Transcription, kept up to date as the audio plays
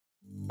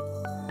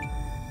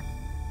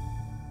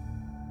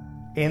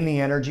In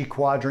the energy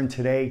quadrant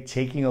today,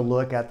 taking a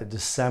look at the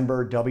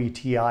December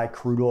WTI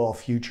crude oil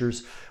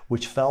futures,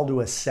 which fell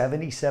to a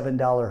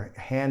 $77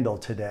 handle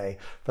today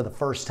for the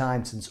first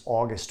time since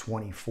August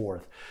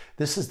 24th.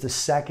 This is the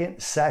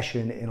second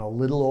session in a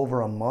little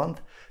over a month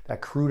that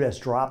crude has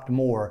dropped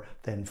more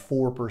than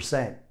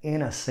 4%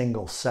 in a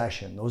single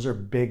session. Those are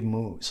big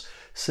moves.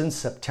 Since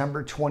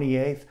September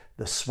 28th,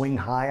 the swing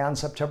high on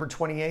September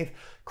 28th,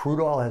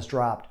 crude oil has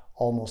dropped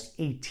almost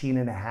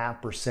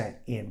 18.5%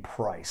 in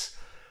price.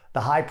 The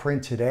high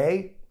print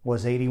today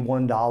was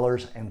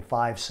 $81.05,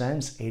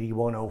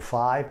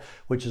 81.05,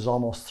 which is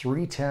almost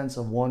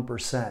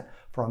 0.3%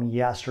 from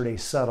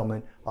yesterday's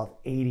settlement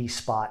of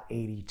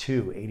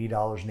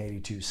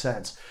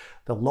 80.82.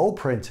 The low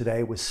print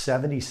today was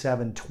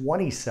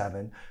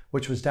 77.27,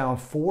 which was down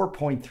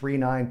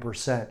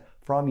 4.39%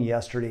 from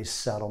yesterday's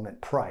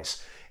settlement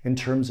price. In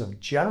terms of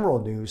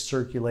general news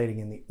circulating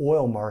in the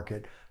oil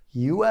market,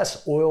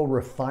 U.S. oil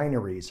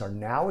refineries are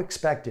now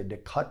expected to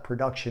cut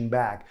production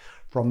back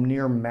from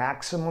near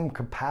maximum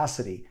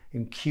capacity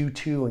in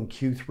Q2 and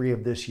Q3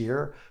 of this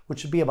year,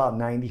 which would be about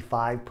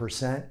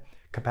 95%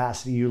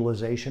 capacity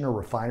utilization or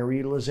refinery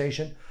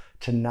utilization,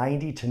 to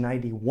 90 to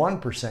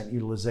 91%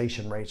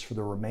 utilization rates for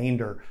the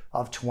remainder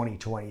of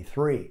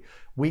 2023.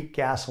 Weak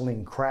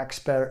gasoline crack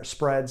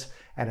spreads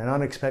and an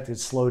unexpected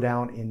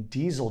slowdown in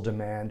diesel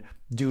demand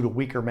due to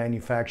weaker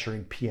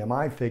manufacturing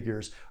PMI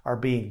figures are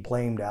being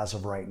blamed as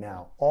of right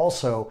now.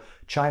 Also,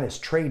 China's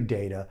trade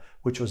data,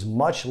 which was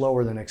much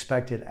lower than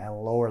expected and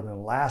lower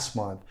than last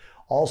month,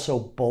 also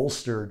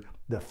bolstered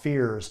the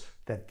fears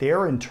that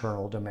their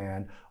internal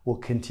demand will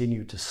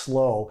continue to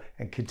slow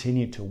and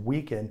continue to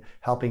weaken,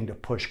 helping to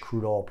push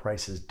crude oil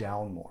prices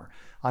down more.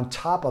 On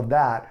top of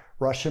that,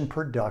 Russian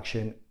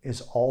production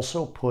is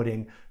also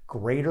putting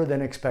greater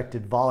than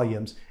expected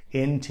volumes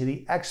into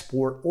the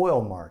export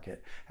oil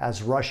market,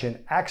 as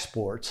Russian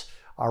exports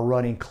are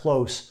running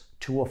close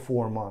to a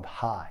 4-month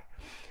high.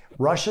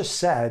 Russia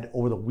said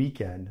over the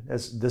weekend,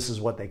 this is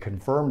what they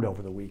confirmed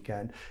over the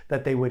weekend,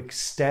 that they would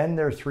extend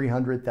their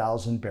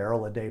 300,000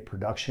 barrel a day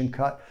production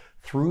cut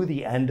through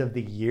the end of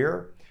the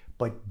year.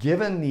 But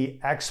given the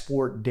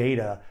export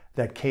data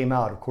that came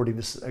out, according to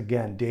this,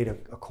 again, data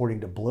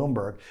according to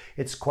Bloomberg,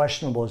 it's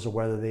questionable as to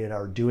whether they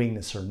are doing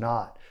this or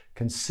not,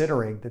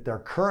 considering that they're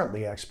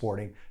currently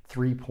exporting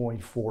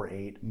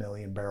 3.48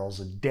 million barrels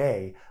a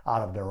day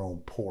out of their own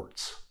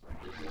ports.